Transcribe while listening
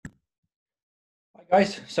Hi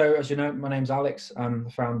guys, so as you know, my name's Alex. I'm the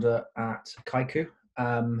founder at Kaiku. We're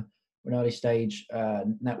an early stage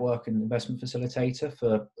network and investment facilitator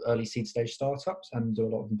for early seed stage startups and do a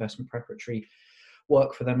lot of investment preparatory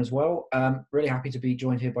work for them as well. Really happy to be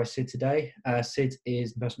joined here by Sid today. Sid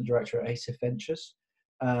is investment director at ASIF Ventures,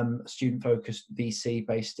 a student focused VC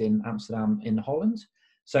based in Amsterdam in Holland.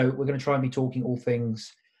 So we're going to try and be talking all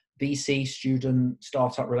things VC, student,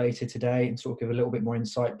 startup related today, and sort of give a little bit more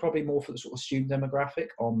insight, probably more for the sort of student demographic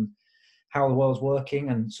on how the world's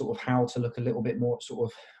working and sort of how to look a little bit more at sort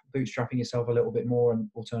of bootstrapping yourself a little bit more and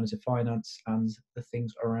alternative finance and the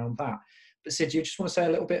things around that. But Sid, do you just want to say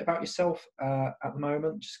a little bit about yourself at the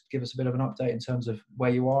moment? Just give us a bit of an update in terms of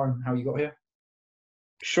where you are and how you got here.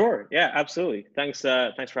 Sure. Yeah, absolutely. Thanks.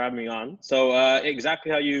 Thanks for having me on. So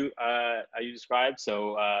exactly how you described.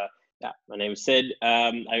 So yeah, my name is Sid.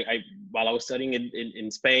 I while I was studying in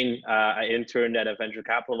Spain, I interned at a venture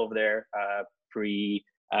capital over there, pre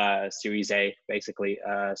Series A, basically.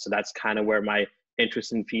 So that's kind of where my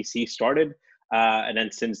interest in VC started. And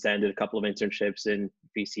then since then, did a couple of internships in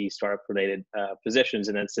VC startup related positions,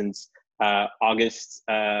 and then since August,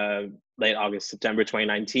 late August, September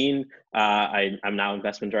 2019. I'm now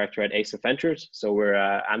investment director at ASIF Ventures. So we're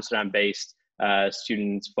Amsterdam-based,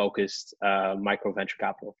 student-focused micro venture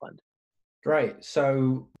capital fund. Great.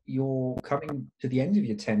 So you're coming to the end of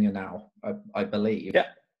your tenure now, I believe. Yeah,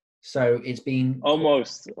 So it's been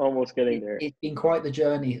almost getting it, there. it's been quite the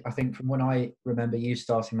journey, I think, from when I remember you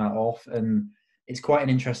starting that off. And it's quite an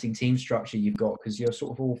interesting team structure you've got because you're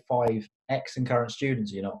sort of all five ex and current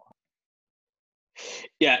students, you know.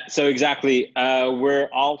 Yeah, so exactly. We're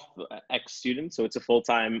all ex-students, so it's a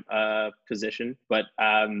full-time position. But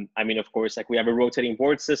I mean, of course, like we have a rotating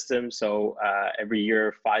board system, so every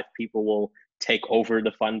year five people will take over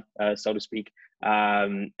the fund, so to speak.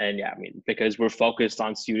 And yeah, I mean, because we're focused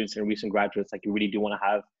on students and recent graduates, like you really do want to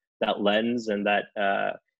have that lens and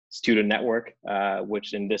that student network,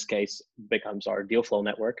 which in this case becomes our deal flow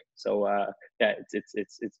network. So yeah,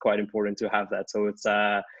 it's quite important to have that. So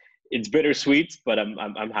it's bittersweet, but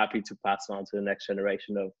I'm happy to pass on to the next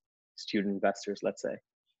generation of student investors, let's say.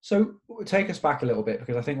 So take us back a little bit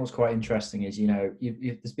because I think what's quite interesting is, you know,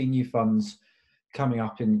 there's been new funds coming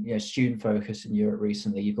up in, you know, student focus in Europe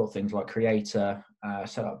recently. You've got things like Creator,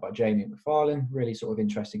 set up by Jamie McFarlane, really sort of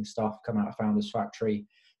interesting stuff coming out of Founders Factory.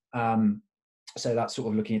 Um, so that's sort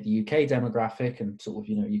of looking at the UK demographic and sort of,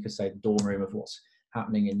 you know, you could say the dorm room of what's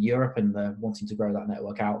happening in Europe and wanting to grow that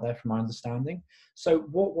network out there, from my understanding. So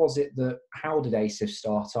what was it how did ASIF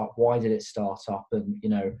start up? Why did it start up? And, you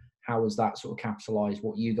know, how was that sort of capitalized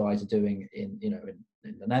what you guys are doing in, you know,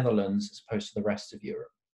 in the Netherlands as opposed to the rest of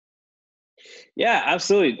Europe? Yeah,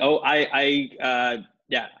 absolutely. Oh,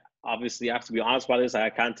 yeah, obviously I have to be honest about this. I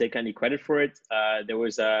can't take any credit for it. There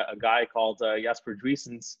was a guy called Jasper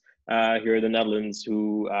Driesens here in the Netherlands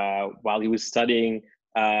who, while he was studying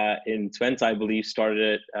in Twente, I believe,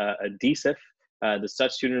 started a DSIF, the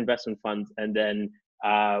Dutch Student Investment Fund. And then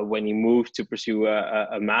when he moved to pursue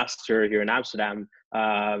a master here in Amsterdam,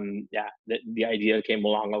 yeah, the idea came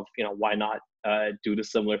along of, you know, why not do the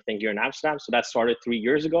similar thing here in Amsterdam? So that started 3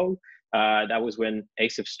 years ago. That was when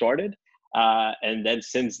ASIF started. And then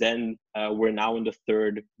since then, we're now in the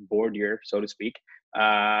third board year, so to speak.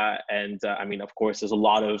 I mean, of course, there's a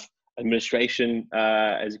lot of administration,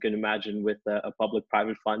 as you can imagine, with a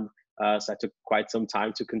public-private fund. So that took quite some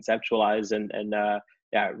time to conceptualize and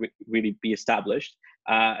yeah, really be established.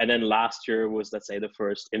 And then last year was, let's say, the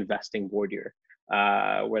first investing board year,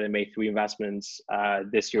 where they made three investments.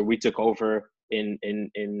 This year we took over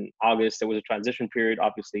in August. There was a transition period.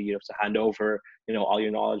 Obviously, you have to hand over, you know, all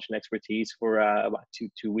your knowledge and expertise for about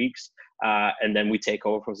two weeks, and then we take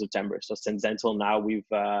over from September. So since then till now, we've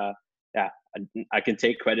yeah, I can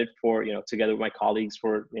take credit for, you know, together with my colleagues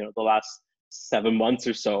for, you know, the last 7 months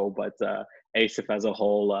or so. But ASIF as a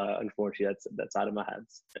whole, unfortunately, that's out of my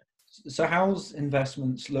hands. So how's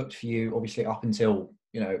investments looked for you? Obviously, up until,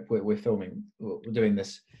 you know, we're doing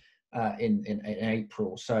this in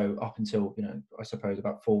April. So up until, you know, I suppose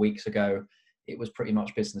about 4 weeks ago, it was pretty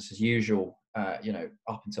much business as usual. You know,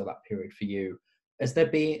 up until that period for you.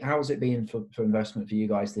 How has it been for investment for you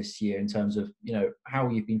guys this year in terms of, you know, how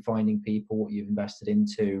you've been finding people, what you've invested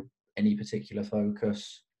into, any particular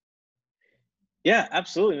focus? Yeah,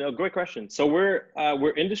 absolutely. No, great question. So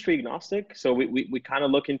we're industry agnostic. So we kind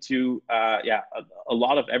of look into yeah, a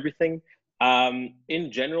lot of everything.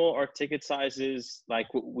 In general, our ticket sizes, like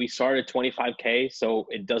we start at 25K, so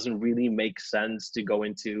it doesn't really make sense to go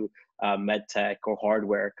into med tech or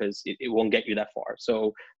hardware because it won't get you that far.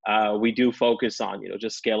 So we do focus on, you know,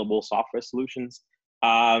 just scalable software solutions.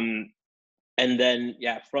 Um, And then,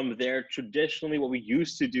 yeah, from there, traditionally, what we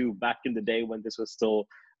used to do back in the day when this was still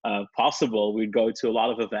possible, we'd go to a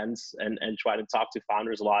lot of events and try to talk to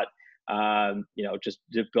founders a lot. Just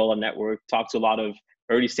to build a network, talk to a lot of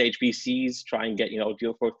early stage VCs, try and get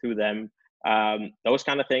deal flow through them. Those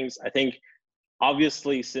kind of things. I think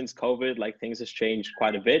obviously since COVID, like things has changed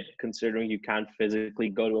quite a bit, considering you can't physically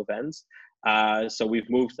go to events. So we've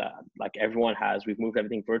moved that, like everyone has. We've moved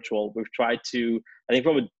everything virtual. We've tried to, I think,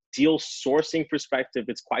 from a deal sourcing perspective,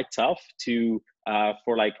 it's quite tough to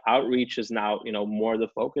for like outreach is now more the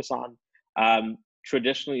focus on.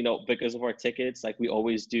 Traditionally, because of our tickets, like we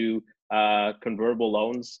always do convertible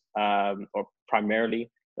loans, or primarily,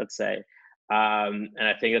 let's say. And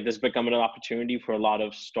I think that this is becoming an opportunity for a lot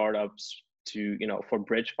of startups to, for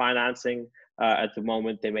bridge financing. At the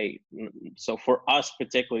moment, they may. So for us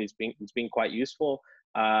particularly, it's been quite useful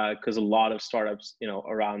because a lot of startups,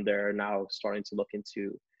 around there are now starting to look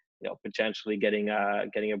into, potentially getting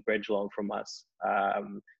a bridge loan from us,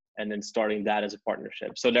 and then starting that as a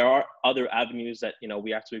partnership. So there are other avenues that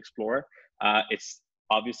we have to explore. It's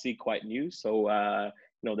obviously quite new, so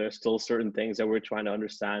there's still certain things that we're trying to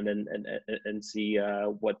understand and see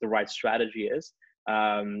what the right strategy is.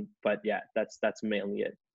 But yeah, that's mainly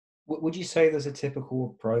it. Would you say there's a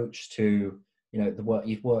typical approach to, the work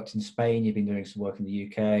you've worked in Spain, you've been doing some work in the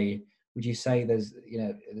UK? Would you say there's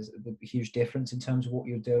a huge difference in terms of what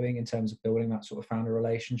you're doing in terms of building that sort of founder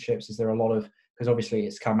relationships? Is there a lot of, because obviously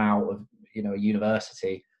it's come out of, a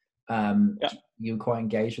university, you're quite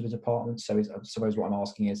engaged with the department. So I suppose what I'm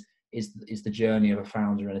asking is the journey of a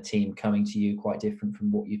founder and a team coming to you quite different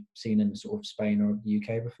from what you've seen in sort of Spain or the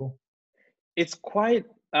UK before? It's quite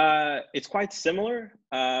similar.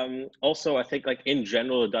 Also, I think like in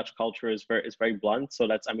general, the Dutch culture is very blunt. So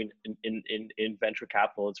that's, I mean, in venture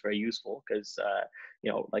capital, it's very useful because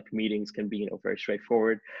like meetings can be very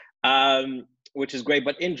straightforward, which is great.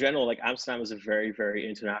 But in general, like Amsterdam is a very, very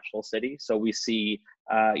international city. So we see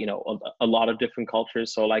a lot of different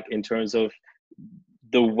cultures. So like in terms of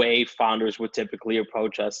the way founders would typically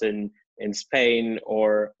approach us in Spain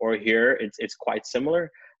or here, it's quite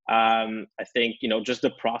similar. I think, just the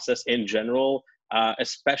process in general,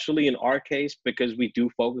 especially in our case, because we do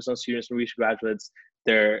focus on students and recent graduates,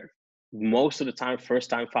 they're most of the time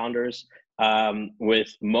first-time founders, with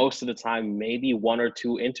most of the time maybe 1 or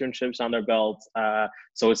 2 internships on their belt.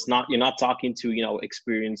 So you're not talking to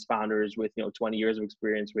experienced founders with 20 years of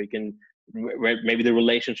experience where maybe the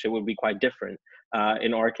relationship would be quite different.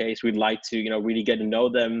 In our case, we'd like to really get to know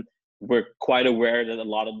them. We're quite aware that a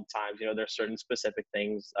lot of the times, there are certain specific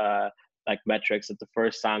things like metrics at the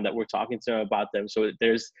first time that we're talking to them about them. So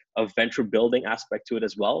there's a venture building aspect to it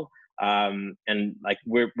as well. And like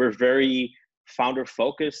we're very founder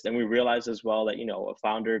focused, and we realize as well that a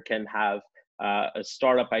founder can have a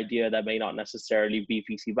startup idea that may not necessarily be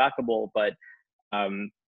VC backable, but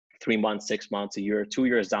 3 months, 6 months, a year, 2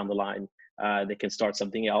 years down the line, they can start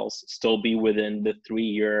something else, still be within the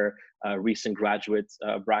 3-year recent graduate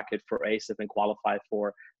bracket for ASIF and qualify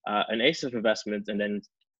for an ASIF investment, and then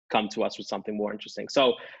come to us with something more interesting.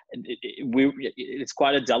 So it's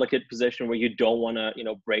quite a delicate position where you don't want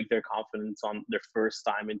to break their confidence on their first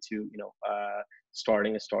time into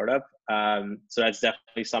starting a startup. So that's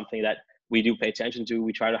definitely something that we do pay attention to.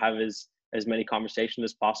 We try to have as many conversations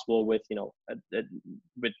as possible with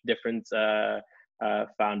with different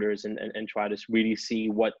founders and try to really see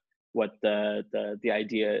what the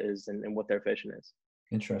idea is and what their vision is.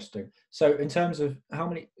 Interesting. So in terms of how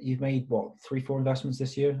many, you've made what, 3-4 investments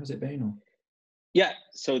this year, has it been? Or? Yeah.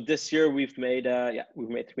 So this year we've made 3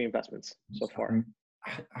 investments so far.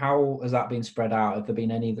 How has that been spread out? Have there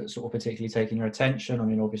been any that sort of particularly taken your attention? I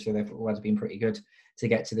mean, obviously they've always been pretty good to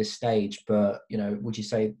get to this stage, but would you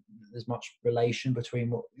say there's much relation between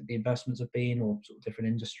what the investments have been, or sort of different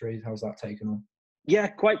industries? How's that taken on? Yeah,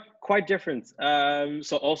 quite different.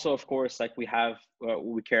 So also, of course, like we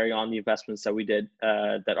carry on the investments that we did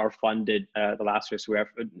that are funded the last year. So we have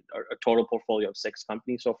a total portfolio of 6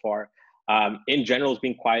 companies so far. In general, it's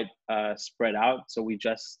been quite spread out. So we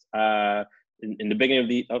just in the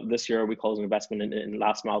beginning of this year, we closed an investment in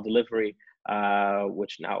last mile delivery,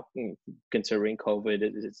 which now, considering COVID,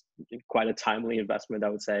 is quite a timely investment, I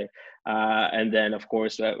would say. And then, of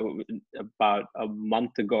course, about a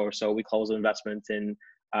month ago or so, we closed an investment in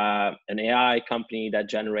an AI company that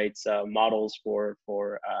generates models for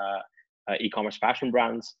e-commerce fashion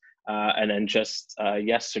brands. And then just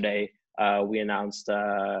yesterday, we announced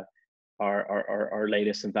our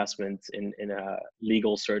latest investment in a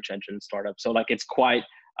legal search engine startup. So like it's quite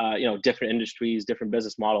different industries, different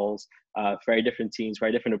business models, very different teams,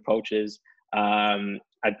 very different approaches.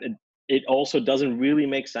 it also doesn't really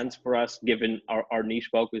make sense for us, given our niche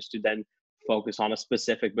focus, to then focus on a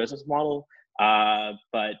specific business model.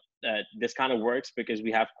 But this kind of works because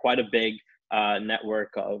we have quite a big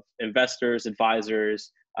network of investors,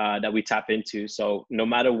 advisors that we tap into. So no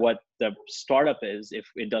matter what the startup is, if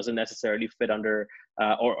it doesn't necessarily fit under,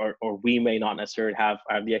 or we may not necessarily have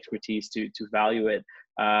the expertise to value it,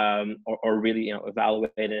 or really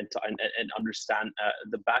evaluate it and understand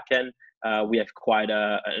the back end, we have quite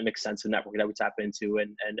an extensive network that we tap into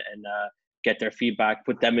and get their feedback,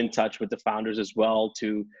 put them in touch with the founders as well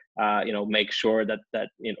to make sure that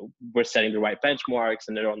we're setting the right benchmarks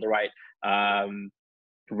and they're on the right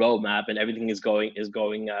roadmap and everything is going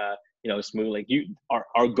smoothly.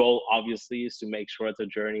 Our goal obviously is to make sure that the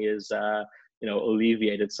journey is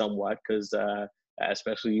alleviated somewhat, because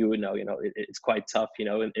especially it's quite tough. In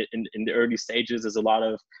the early stages, there's a lot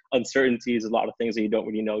of uncertainties, a lot of things that you don't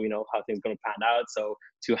really know how things are going to pan out. So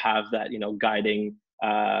to have that guiding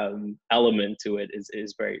element to it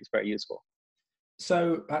is very useful.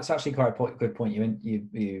 So that's actually quite a good point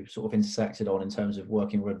you sort of intersected on, in terms of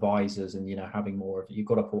working with advisors and having more of, you've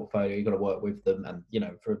got a portfolio, you've got to work with them, and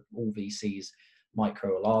for all VCs,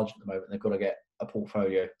 micro or large at the moment, they've got to get a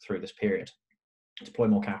portfolio through this period, deploy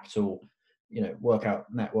more capital, work out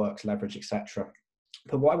networks, leverage, etc.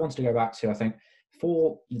 But what I wanted to go back to, I think,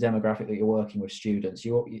 for the demographic that you're working with, students,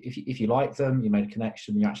 if you like them, you made a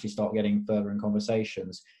connection, you actually start getting further in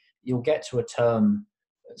conversations, you'll get to a term,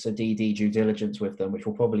 so DD, due diligence, with them, which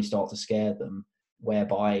will probably start to scare them,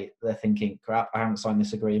 whereby they're thinking, crap, I haven't signed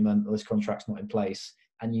this agreement, or this contract's not in place,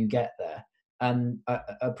 and you get there. And I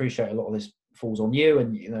appreciate a lot of this falls on you,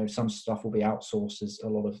 and some stuff will be outsourced, as a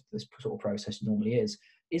lot of this sort of process normally is.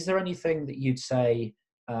 Is there anything that you'd say,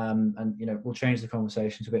 and we'll change the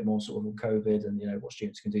conversation to a bit more sort of on COVID and what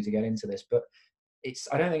students can do to get into this, but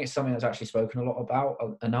I don't think it's something that's actually spoken a lot about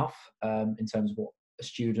enough, in terms of what a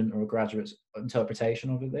student or a graduate's interpretation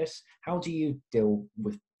of this. How do you deal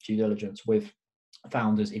with due diligence with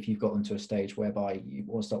founders if you've got them to a stage whereby you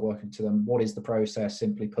want to start working to them? What is the process,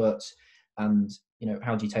 simply put, and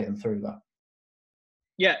how do you take them through that?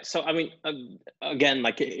 Yeah, so I mean, again,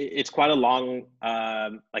 it's quite a long,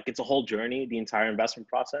 it's a whole journey, the entire investment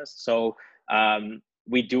process. So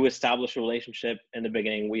we do establish a relationship in the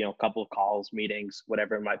beginning. A couple of calls, meetings,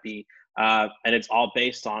 whatever it might be, and it's all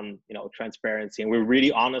based on transparency, and we're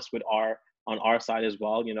really honest on our side as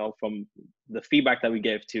well. From the feedback that we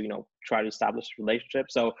give to try to establish a relationship.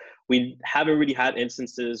 So we haven't really had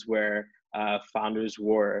instances where founders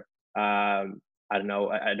were I don't know,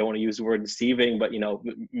 I don't want to use the word deceiving, but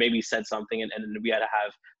maybe said something and we had to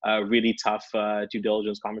have really tough due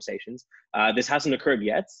diligence conversations. This hasn't occurred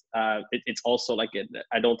yet. It's also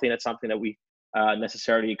I don't think that's something that we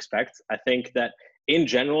necessarily expect. I think that in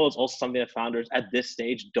general, it's also something that founders at this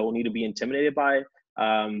stage don't need to be intimidated by.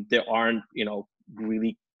 There aren't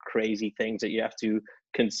really crazy things that you have to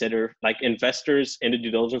consider. Like, investors in the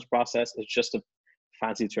due diligence process, it's just a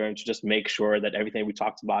fancy term to just make sure that everything we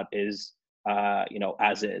talked about is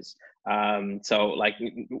as is. So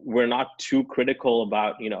we're not too critical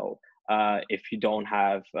about if you don't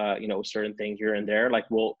have certain things here and there.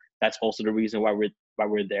 That's also the reason why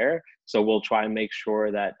we're there. So we'll try and make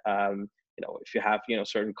sure that if you have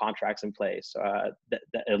certain contracts in place, that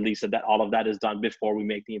at least that all of that is done before we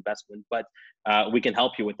make the investment. But we can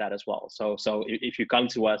help you with that as well. So if you come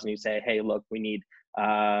to us and you say, hey, look, we need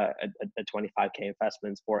a 25K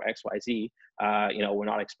investments for XYZ, we're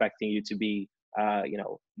not expecting you to be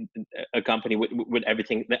a company with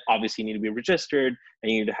everything that obviously need to be registered,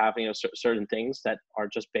 and you need to have certain things that are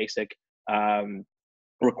just basic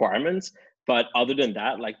requirements. But other than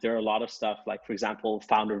that, there are a lot of stuff, for example,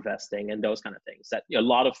 founder vesting and those kind of things that a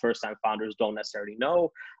lot of first-time founders don't necessarily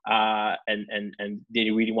know, and they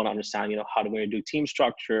really want to understand, how do we do team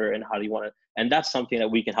structure, and how do you want to, and that's something that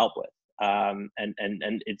we can help with. And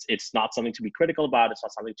it's not something to be critical about. It's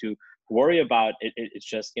not something to worry about. It's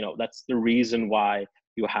just, that's the reason why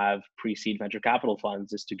you have pre-seed venture capital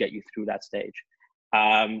funds, is to get you through that stage.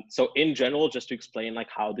 So in general, just to explain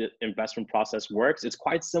how the investment process works, it's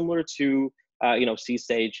quite similar to seed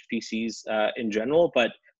stage VCs in general,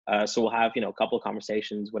 but so we'll have a couple of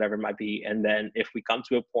conversations, whatever it might be, and then if we come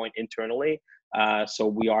to a point internally, so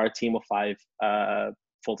we are a team of 5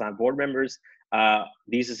 full-time board members.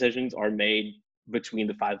 These decisions are made between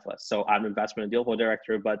the 5 of us. So I'm investment and deal flow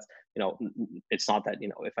director, but it's not that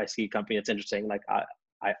if I see a company that's interesting,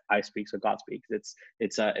 I speak, so God speaks.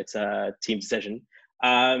 It's a team decision,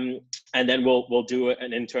 and then we'll do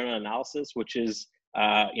an internal analysis, which is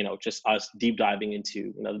just us deep diving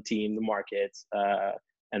into the team, the market,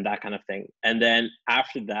 and that kind of thing. And then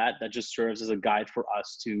after that, that just serves as a guide for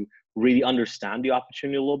us to really understand the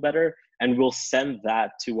opportunity a little better. And we'll send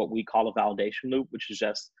that to what we call a validation loop, which is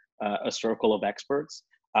just a circle of experts,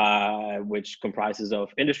 which comprises of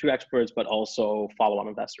industry experts, but also follow-on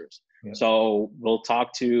investors. Yeah. So we'll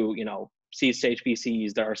talk to, seed stage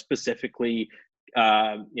VCs that are specifically,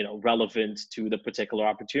 relevant to the particular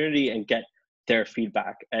opportunity and get their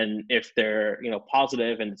feedback. And if they're,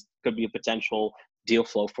 positive and it could be a potential deal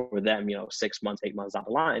flow for them, 6 months, 8 months down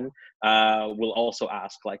the line, we'll also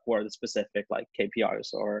ask like, what are the specific like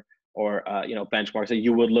KPIs or benchmarks that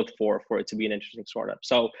you would look for it to be an interesting startup.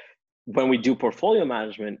 So when we do portfolio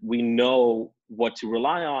management, we know what to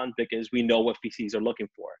rely on because we know what VCs are looking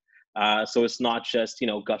for. So it's not just,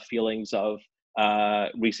 gut feelings of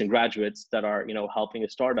recent graduates that are, helping a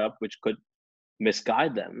startup, which could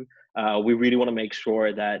misguide them. We really want to make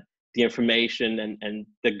sure that the information and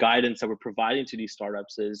the guidance that we're providing to these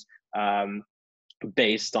startups is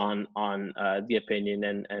based on the opinion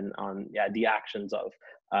and on the actions of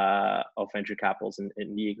venture capitals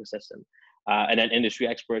in the ecosystem. And then industry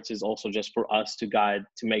experts is also just for us to guide,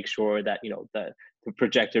 to make sure that, the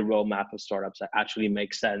projected roadmap of startups that actually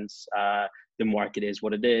makes sense. The market is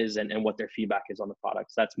what it is and what their feedback is on the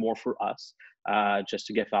products. That's more for us, just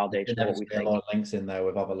to get validation of what we think. A lot of links in there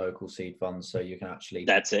with other local seed funds, so you can actually.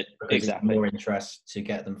 That's it. Exactly. More interest to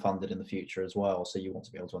get them funded in the future as well. So you want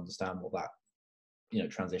to be able to understand what that,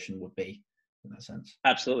 transition would be in that sense.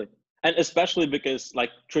 Absolutely. And especially because like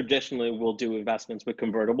traditionally we'll do investments with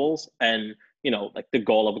convertibles and, like the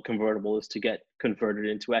goal of a convertible is to get converted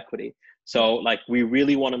into equity. So like we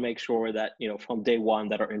really want to make sure that, from day one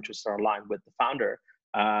that our interests are aligned with the founder.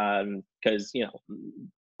 Because,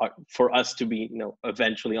 for us to be,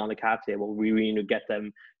 eventually on the cap table, we really need to get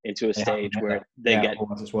them into a stage where they get,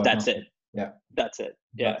 that's it. Yeah. That's it.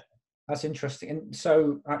 Yeah. That's interesting. And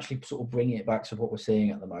so actually sort of bringing it back to what we're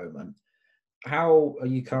seeing at the moment, how are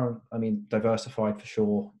you diversified for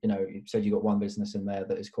sure? You said you got one business in there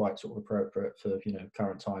that is quite sort of appropriate for,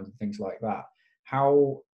 current times and things like that.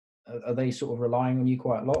 How are they sort of relying on you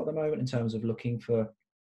quite a lot at the moment in terms of looking for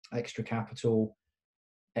extra capital,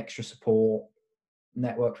 extra support,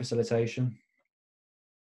 network facilitation?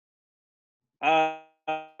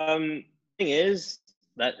 Thing is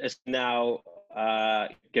that it's now,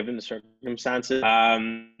 given the circumstances,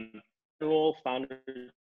 founder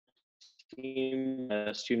team,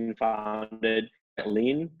 student founded,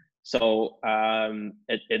 lean. So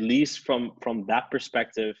at least from that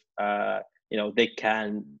perspective, they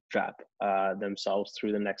can strap themselves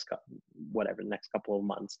through the next couple of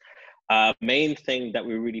months. Main thing that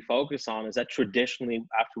we really focus on is that traditionally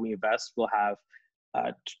after we invest, we'll have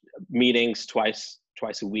meetings twice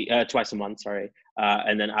a month,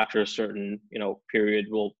 and then after a certain period,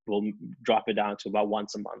 we'll drop it down to about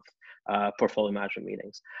once a month, portfolio management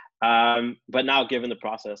meetings. But now, given the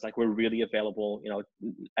process, like we're really available,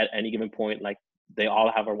 at any given point. Like they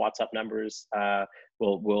all have our WhatsApp numbers.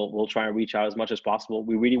 We'll try and reach out as much as possible.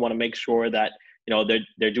 We really want to make sure that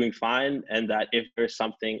they're doing fine, and that if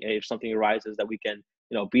something arises, that we can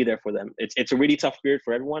be there for them. It's a really tough period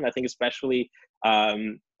for everyone. I think especially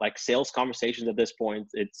like sales conversations at this point.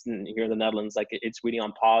 It's here in the Netherlands, like it's really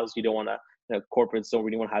on pause. You don't want to. Corporates don't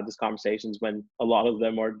really want to have these conversations when a lot of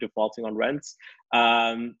them are defaulting on rents.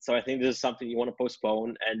 So I think this is something you want to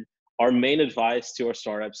postpone. And our main advice to our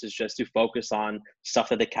startups is just to focus on stuff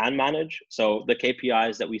that they can manage. So the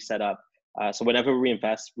KPIs that we set up. So whenever we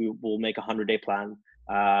invest, we will make a 100-day plan.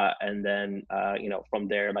 And then, from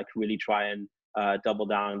there, like really try and double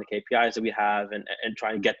down on the KPIs that we have and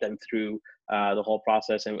try and get them through the whole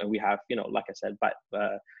process. And we have, like I said,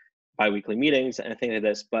 bi-weekly meetings and things like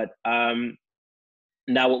this. But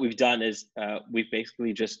now what we've done is we've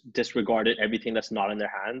basically just disregarded everything that's not in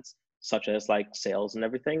their hands, such as like sales and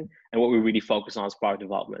everything. And what we really focus on is product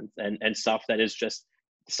development and stuff that is just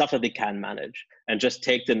stuff that they can manage and just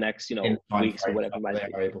take the next, weeks or whatever they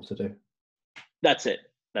are able to do. That's it.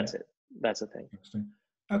 That's the thing. Interesting.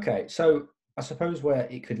 Okay. So I suppose where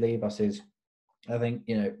it could leave us is, I think,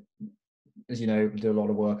 as you know, we do a lot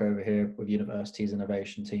of work over here with universities,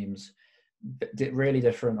 innovation teams. Really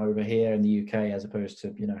different over here in the UK as opposed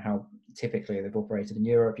to how typically they've operated in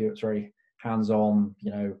Europe. Europe's very hands-on,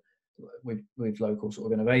 with local sort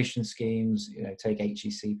of innovation schemes. Take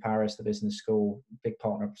HEC Paris, the business school, big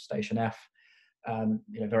partner of Station F.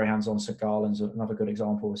 Very hands-on. St. Garland's another good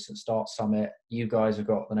example. With Start Summit, you guys have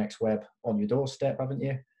got the Next Web on your doorstep, haven't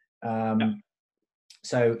you?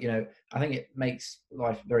 So I think it makes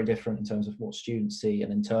life very different in terms of what students see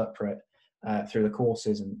and interpret through the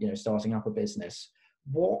courses and starting up a business.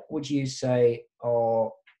 What would you say are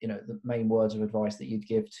the main words of advice that you'd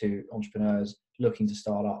give to entrepreneurs looking to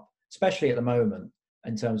start up, especially at the moment,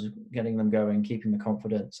 in terms of getting them going, keeping the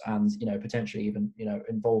confidence, and potentially even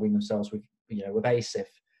involving themselves with with ASIF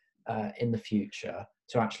in the future,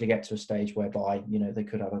 to actually get to a stage whereby they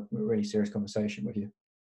could have a really serious conversation with you?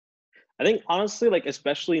 I think honestly, like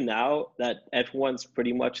especially now that everyone's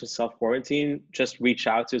pretty much in self quarantine, just reach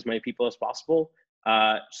out to as many people as possible.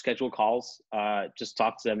 Schedule calls, just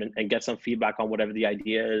talk to them and get some feedback on whatever the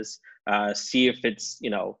idea is. See if it's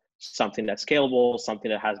something that's scalable,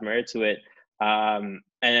 something that has merit to it.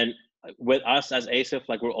 And with us as ASIF,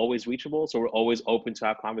 like we're always reachable, so we're always open to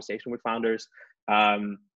have conversation with founders.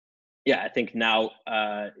 Yeah, I think now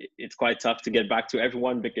it's quite tough to get back to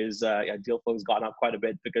everyone because deal flow has gone up quite a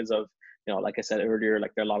bit because of like I said earlier,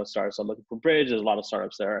 like there are a lot of startups are looking for bridge. There's a lot of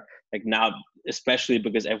startups that are like now, especially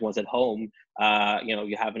because everyone's at home.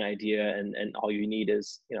 You have an idea and all you need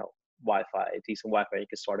is Wi-Fi, decent Wi-Fi. You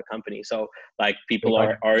can start a company. So like people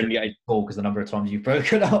are in the idea because the number of times you've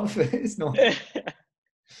broken up, it's not.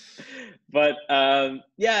 But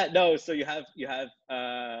so you have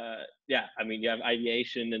I mean you have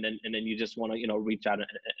ideation and then you just want to reach out and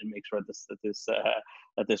make sure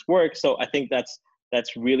that this works. So I think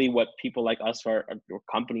that's really what people like us or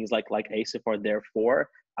companies like ASIF are there for.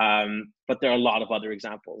 But there are a lot of other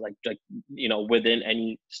examples like within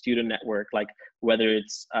any student network, like whether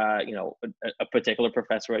it's a particular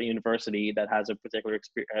professor at a university that has a particular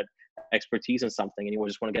expertise in something and you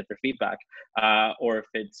just want to get their feedback, or if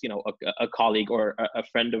it's a colleague or a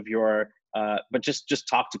friend of your but just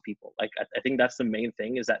talk to people. Like I think that's the main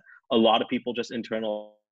thing, is that a lot of people just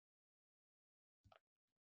internal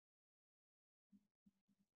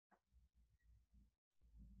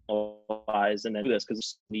and then do this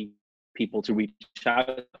because need people to reach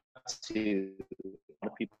out to. A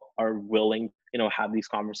lot of people are willing have these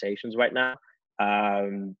conversations right now.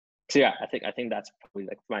 So yeah, I think that's probably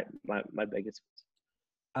like my biggest.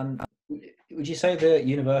 And would you say the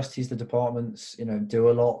universities, the departments, do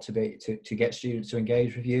a lot to get students to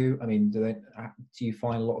engage with you? I mean, do you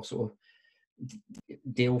find a lot of sort of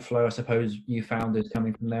deal flow, I suppose, you founders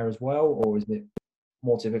coming from there as well, or is it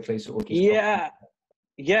more typically sort of just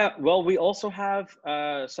Yeah, well, we also have,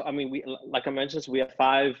 so I mean, we, like I mentioned, so we have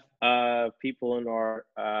 5 people in our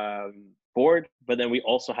board, but then we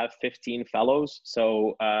also have 15 fellows.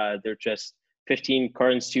 So they're just 15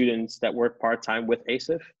 current students that work part-time with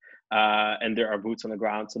ASIF, and there are boots on the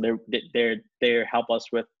ground. So they help us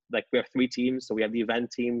with, like, we have 3 teams. So we have the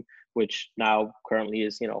event team, which now currently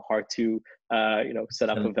is, hard to, set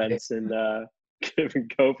up events and given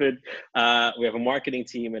COVID. We have a marketing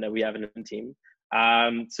team and then we have an event team.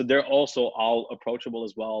 So they're also all approachable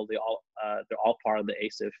as well. They're all part of the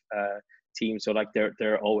ASIF team. So like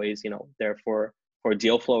they're always there for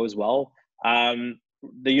deal flow as well.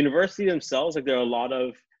 The university themselves, like there are a lot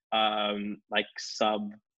of like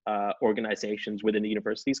sub organizations within the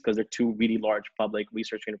universities, because they're 2 really large public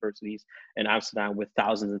research universities in Amsterdam with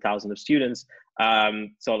thousands and thousands of students.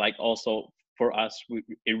 So like also for us,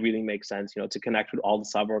 it really makes sense, to connect with all the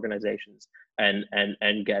sub organizations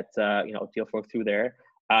and get deal flow through there.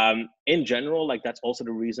 In general, like that's also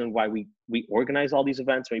the reason why we organize all these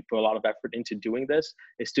events. We put a lot of effort into doing this,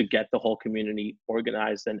 is to get the whole community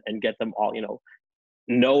organized and get them all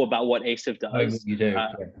know about what ASIF does. You do.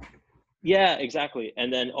 Yeah, exactly.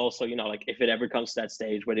 And then also, like if it ever comes to that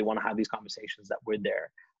stage where they want to have these conversations, that we're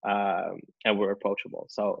there and we're approachable.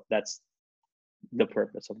 So that's the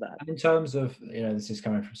purpose of that. And in terms of, this is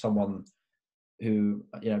coming from someone who,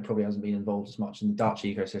 probably hasn't been involved as much in the Dutch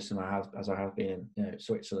ecosystem as I have been in,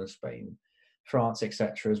 Switzerland, Spain, France,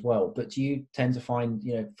 etc. as well. But do you tend to find,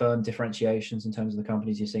 firm differentiations in terms of the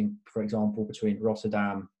companies you're seeing, for example, between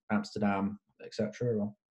Rotterdam, Amsterdam, etc.?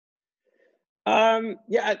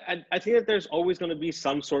 Yeah, I think that there's always going to be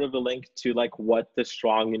some sort of a link to like what the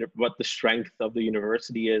strength of the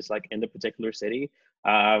university is like in the particular city.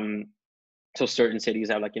 So certain cities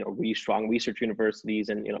have like, really strong research universities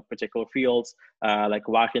in, particular fields. Like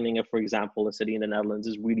Wageningen, for example, a city in the Netherlands,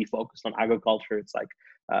 is really focused on agriculture. It's like,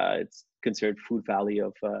 it's considered food valley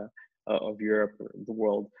of Europe or the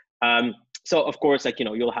world. So of course, like,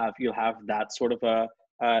 you'll have that sort of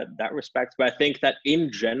that respect. But I think that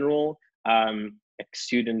in general, like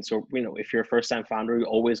students, or, if you're a first time founder, you're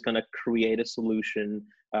always going to create a solution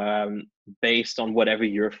based on whatever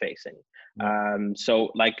you're facing.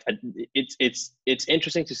 So like it's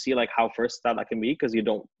interesting to see like how versatile that can be, because you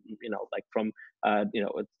don't, like from a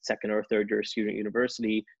second or third year student at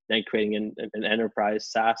university, then creating an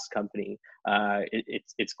enterprise SaaS company.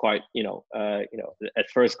 It's quite, at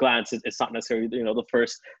first glance, it's not necessarily, the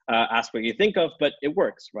first aspect you think of, but it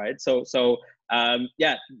works, right? So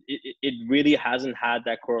yeah, it really hasn't had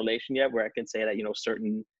that correlation yet where I can say that,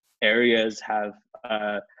 certain areas have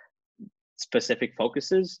specific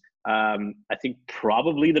focuses. I think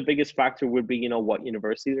probably the biggest factor would be, what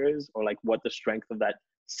university there is, or like what the strength of that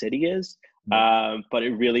city is. But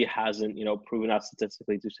it really hasn't, proven out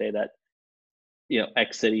statistically to say that,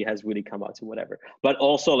 X city has really come out to whatever. But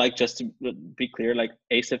also, like, just to be clear, like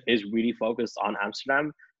ASIF is really focused on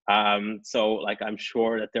Amsterdam. So like, I'm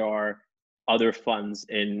sure that there are other funds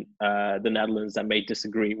in the Netherlands that may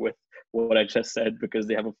disagree with what I just said, because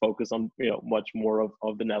they have a focus on, much more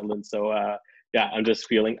of the Netherlands. So yeah, I'm just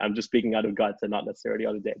speaking out of gut and not necessarily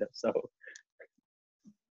out of data. So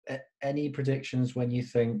any predictions when you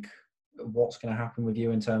think what's going to happen with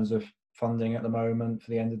you in terms of funding at the moment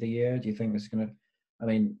for the end of the year? Do you think this is going to, I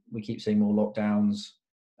mean, we keep seeing more lockdowns.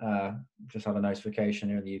 Just had a notification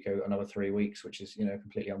here in the UK, another 3 weeks, which is,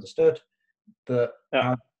 completely understood. But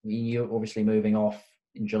yeah. You're obviously moving off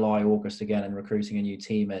in July, August again, and recruiting a new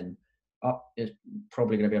team in. It's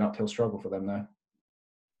probably going to be an uphill struggle for them now.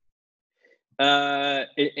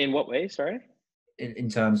 In what way? Sorry. In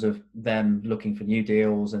terms of them looking for new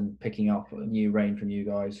deals and picking up a new reign from you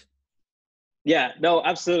guys. Yeah, no,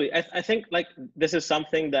 absolutely. I think like this is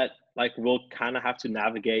something that like we'll kind of have to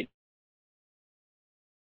navigate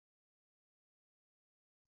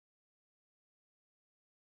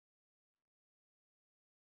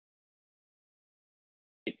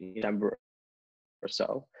in December or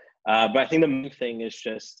so. But I think the main thing is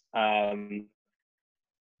just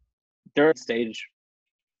third stage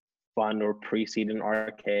fund or pre-seed in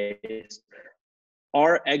our case,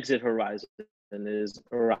 our exit horizon is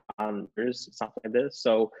around something like this.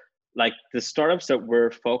 So like the startups that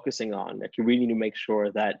we're focusing on, like you really need to make sure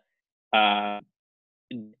that the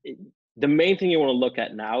main thing you want to look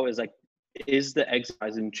at now is like, is the exit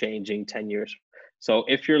horizon changing 10 years? So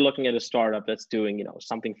if you're looking at a startup that's doing,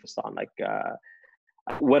 something for fun, like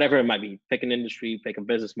whatever it might be, pick an industry, pick a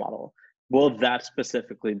business model, will that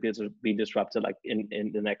specifically be disrupted like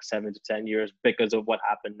in the next 7 to 10 years because of what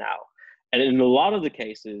happened now? And in a lot of the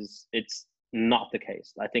cases, it's not the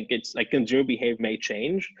case. I think it's like consumer behavior may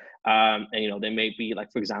change, and they may be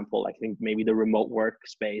like, for example, I think maybe the remote work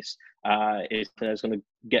space is going to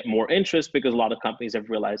get more interest because a lot of companies have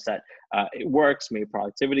realized that it works. Maybe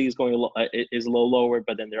productivity is is a little lower,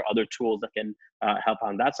 but then there are other tools that can help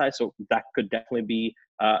on that side. So that could definitely be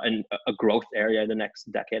a growth area in the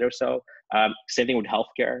next decade or so. Same thing with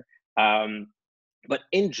healthcare. But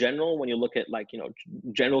in general, when you look at like,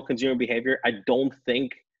 general consumer behavior, I don't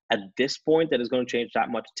think at this point that is going to change that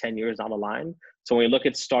much 10 years down the line. So when you look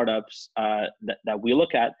at startups that we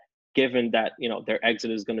look at, given that, their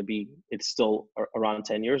exit is going to be, it's still around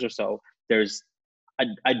 10 years or so,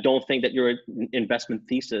 I don't think that your investment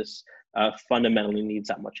thesis fundamentally needs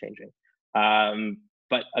that much changing.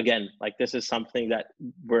 But again, like this is something that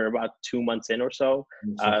we're about 2 months in or so.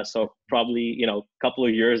 So probably, a couple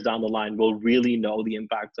of years down the line, we'll really know the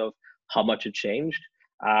impact of how much it changed.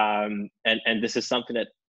 And this is something that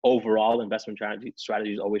overall investment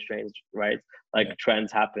strategies always change, right? Like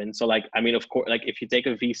trends happen. So like, I mean, of course, like if you take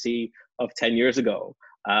a VC of 10 years ago,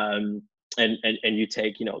 and you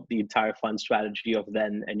take, the entire fund strategy of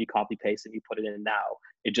then and you copy paste and you put it in now,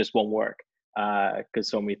 it just won't work because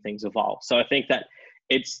so many things evolve. So I think that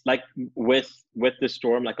it's like with the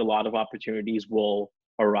storm, like a lot of opportunities will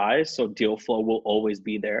arise. So deal flow will always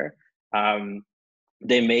be there.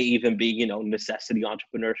 They may even be, necessity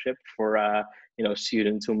entrepreneurship for,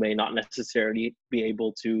 students who may not necessarily be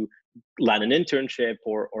able to land an internship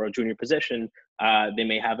or a junior position. They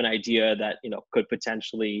may have an idea that, could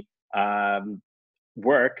potentially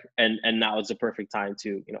work. And now is the perfect time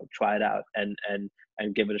to, try it out and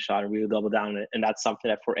give it a shot and really double down on it. And that's something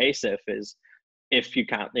that for ASIF is, if you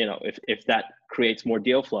can't, if that creates more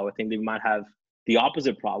deal flow, I think they might have the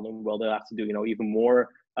opposite problem. Well, they'll have to do, even more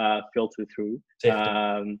filter through.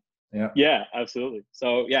 Yeah, absolutely.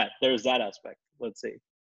 So yeah, there's that aspect. Let's see.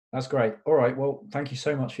 That's great. All right. Well, thank you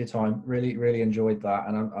so much for your time. Really, really enjoyed that.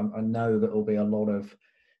 And I know that there'll be a lot of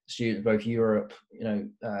students, both Europe,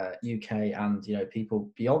 UK, and people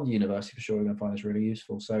beyond university for sure are going to find this really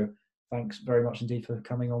useful. So thanks very much indeed for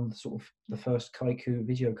coming on sort of the first Kaiku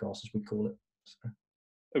video cast, as we call it. So.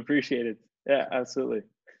 Appreciate it. Yeah, absolutely.